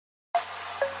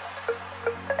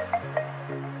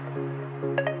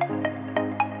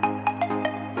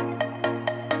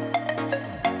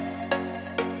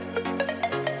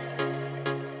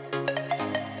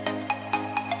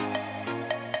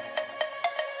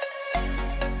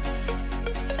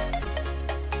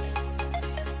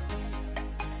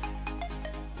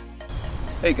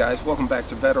Hey guys, welcome back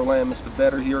to VetterLand. Mr.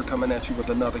 Vetter here, coming at you with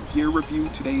another gear review.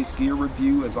 Today's gear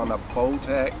review is on a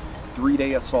Bowtac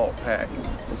 3-day assault pack.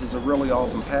 This is a really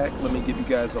awesome pack. Let me give you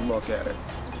guys a look at it.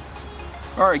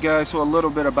 Alright guys, so a little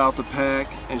bit about the pack.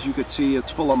 As you can see, it's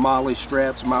full of MOLLE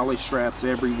straps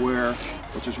everywhere,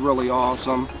 which is really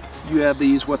awesome. You have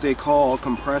these, what they call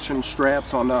compression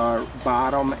straps on the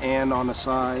bottom and on the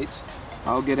sides.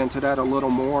 I'll get into that a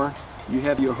little more. You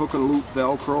have your hook and loop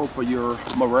Velcro for your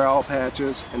morale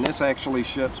patches, and this actually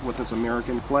ships with this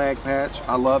American flag patch.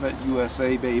 I love it.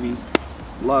 USA baby,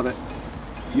 love it.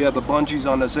 You have the bungees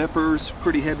on the zippers,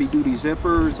 pretty heavy duty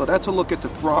zippers. So that's a look at the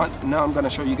front. Now I'm going to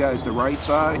show you guys the right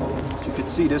side. You can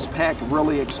see this pack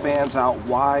really expands out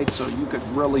wide, so you could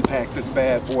really pack this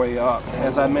bad boy up.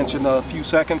 As I mentioned a few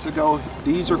seconds ago,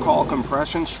 these are called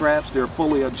compression straps. They're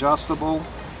fully adjustable,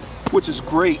 which is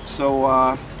great.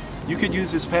 So you could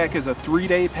use this pack as a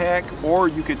 3-day pack, or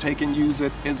you could take and use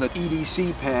it as an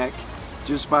EDC pack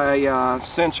just by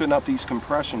cinching up these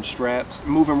compression straps.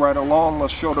 Moving right along,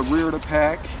 let's show the rear of the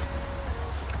pack.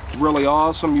 Really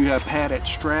awesome. You have padded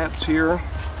straps here.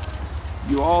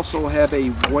 You also have a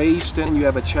waist and you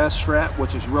have a chest strap,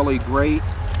 which is really great.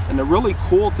 And the really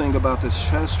cool thing about this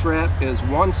chest strap is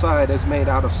one side is made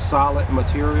out of solid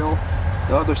material.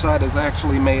 The other side is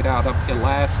actually made out of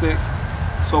elastic.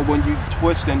 So when you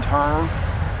twist and turn,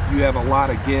 you have a lot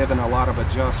of give and a lot of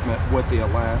adjustment with the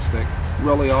elastic.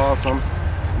 Really awesome.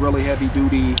 Really heavy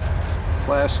duty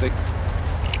plastic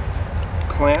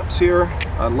clamps here.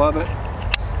 I love it.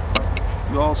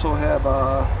 You also have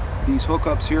these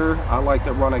hookups here. I like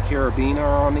to run a carabiner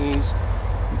on these.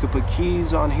 You could put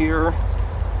keys on here.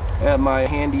 I have my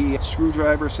handy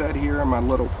screwdriver set here and my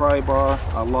little pry bar.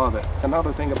 I love it.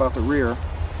 Another thing about the rear,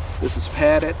 this is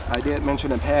padded. I did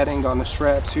mention the padding on the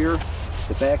straps here.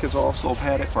 The back is also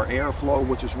padded for airflow,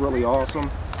 which is really awesome.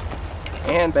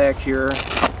 And back here,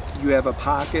 you have a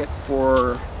pocket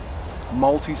for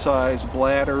multi-size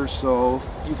bladders, so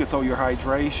you could throw your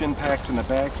hydration packs in the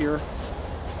back here.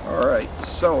 Alright,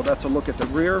 so that's a look at the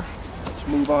rear. Let's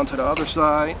move on to the other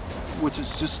side, which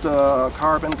is just a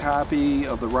carbon copy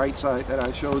of the right side that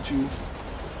I showed you.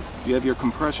 You have your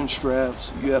compression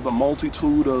straps. You have a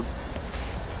multitude of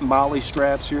MOLLE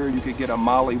straps here. You could get a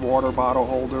MOLLE water bottle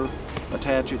holder,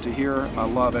 attach it to here. I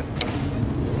love it.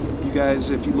 You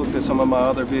guys, if you looked at some of my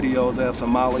other videos, I have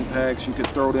some MOLLE packs. You could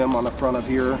throw them on the front of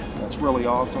here. That's really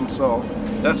awesome. So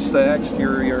that's the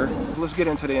exterior. Let's get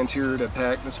into the interior of the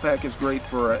pack. This pack is great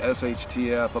for a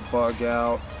SHTF, a bug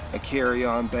out, a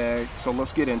carry-on bag. So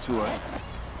let's get into it.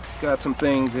 Got some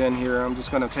things in here. I'm just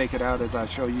going to take it out as I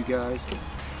show you guys.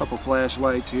 A couple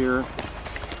flashlights here.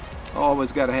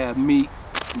 Always got to have meat.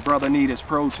 Brother need his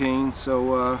protein.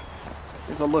 So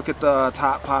here's a look at the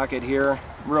top pocket here.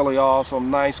 Really awesome,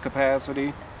 nice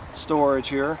capacity storage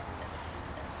here.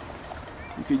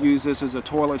 You could use this as a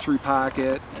toiletry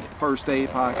pocket, first aid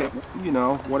pocket, you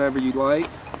know, whatever you like.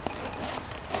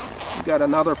 You got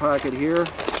another pocket here.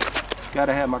 Got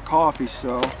to have my coffee,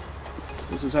 so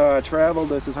this is how I travel,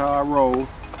 this is how I roll.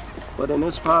 But in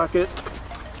this pocket,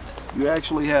 you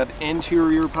actually have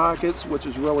interior pockets, which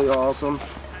is really awesome.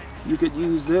 You could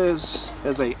use this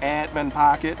as a admin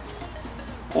pocket,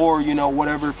 or you know,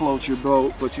 whatever floats your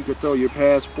boat. But you could throw your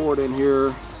passport in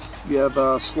here. You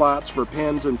have slots for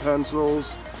pens and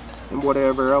pencils and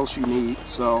whatever else you need.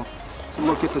 So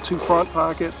look at the two front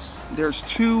pockets. There's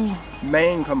two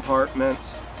main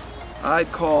compartments.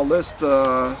 I'd call this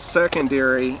the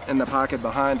secondary, and the pocket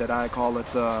behind it, I call it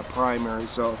the primary.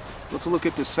 So let's look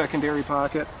at the secondary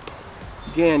pocket.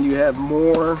 Again, you have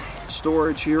more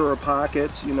storage here, or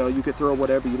pockets. You know, you could throw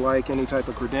whatever you like, any type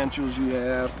of credentials you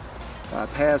have,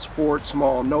 passport,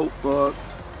 small notebook,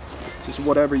 just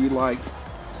whatever you like.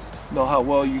 Know how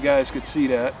well you guys could see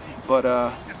that,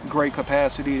 but great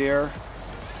capacity there.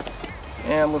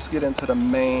 And let's get into the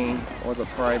main, or the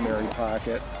primary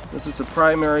pocket. This is the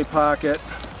primary pocket.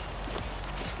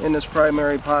 In this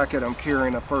primary pocket, I'm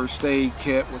carrying a first aid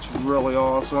kit, which is really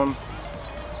awesome.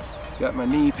 Got my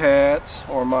knee pads,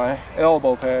 or my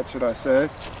elbow pads, should I say.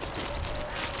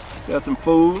 Got some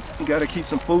food. You got to keep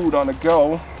some food on the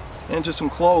go, and just some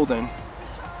clothing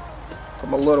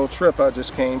from a little trip I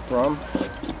just came from.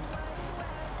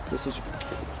 This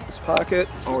pocket,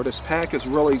 or this pack, is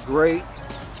really great.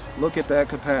 Look at that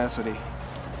capacity.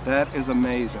 That is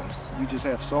amazing. You just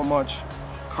have so much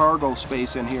cargo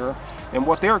space in here. And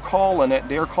what they're calling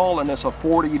this a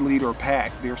 40-liter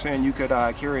pack. They're saying you could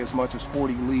carry as much as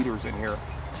 40 liters in here.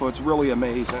 So it's really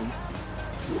amazing.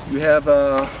 You have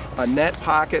a net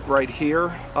pocket right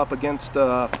here up against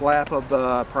the flap of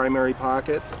the primary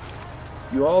pocket.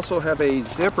 You also have a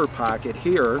zipper pocket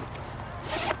here,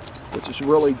 which is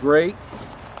really great.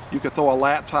 You could throw a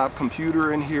laptop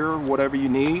computer in here, whatever you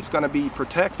need. It's going to be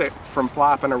protected from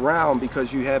flopping around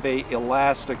because you have a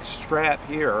elastic strap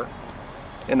here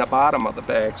in the bottom of the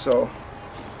bag. So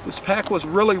this pack was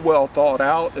really well thought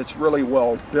out. It's really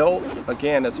well built.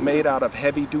 Again, it's made out of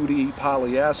heavy duty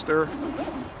polyester.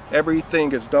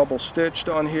 Everything is double stitched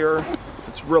on here.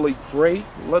 It's really great.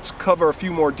 Let's cover a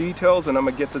few more details and I'm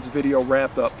gonna get this video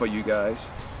wrapped up for you guys.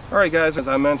 Alright guys, as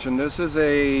I mentioned, this is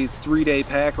a 3-day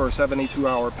pack or a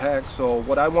 72-hour pack. So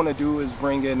what I want to do is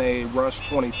bring in a Rush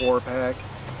 24 pack,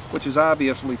 which is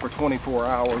obviously for 24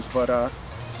 hours, but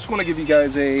just want to give you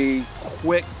guys a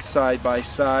quick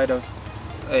side-by-side of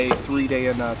a 3-day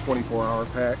and 24-hour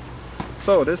pack.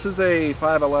 So this is a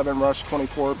 511 Rush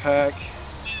 24 pack.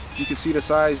 You can see the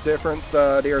size difference.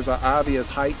 There's an obvious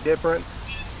height difference.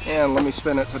 And let me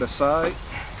spin it to the side.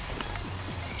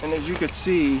 And as you can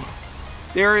see,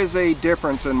 there is a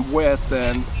difference in width,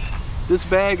 and this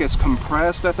bag is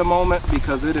compressed at the moment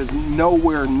because it is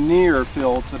nowhere near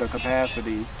filled to the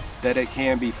capacity that it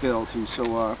can be filled to.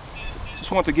 So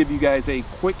just want to give you guys a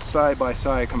quick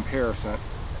side-by-side comparison.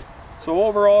 So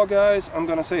overall guys, I'm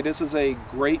gonna say this is a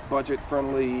great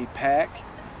budget-friendly pack.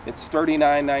 It's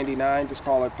 $39.99, just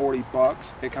call it 40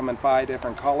 bucks. It comes in 5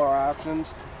 different color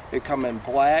options. It comes in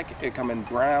black, it comes in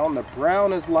brown. The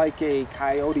brown is like a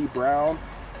coyote brown.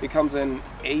 It comes in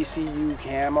ACU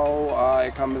camo,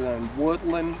 it comes in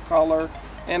woodland color,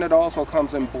 and it also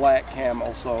comes in black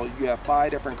camo. So you have 5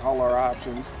 different color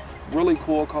options, really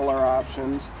cool color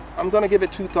options. I'm gonna give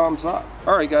it 2 thumbs up.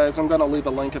 Alright guys, I'm gonna leave a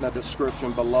link in the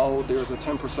description below. There's a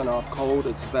 10% off code,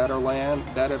 it's VetterLand.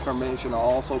 That information will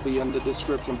also be in the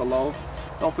description below.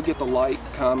 Don't forget to like,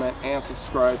 comment, and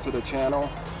subscribe to the channel.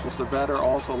 Mr. Vetter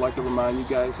also like to remind you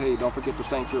guys, hey, don't forget to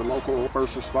thank your local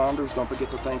first responders, don't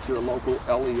forget to thank your local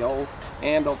LEO,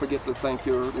 and don't forget to thank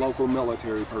your local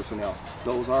military personnel.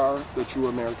 Those are the true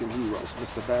American heroes.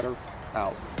 Mr. Vetter,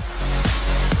 out.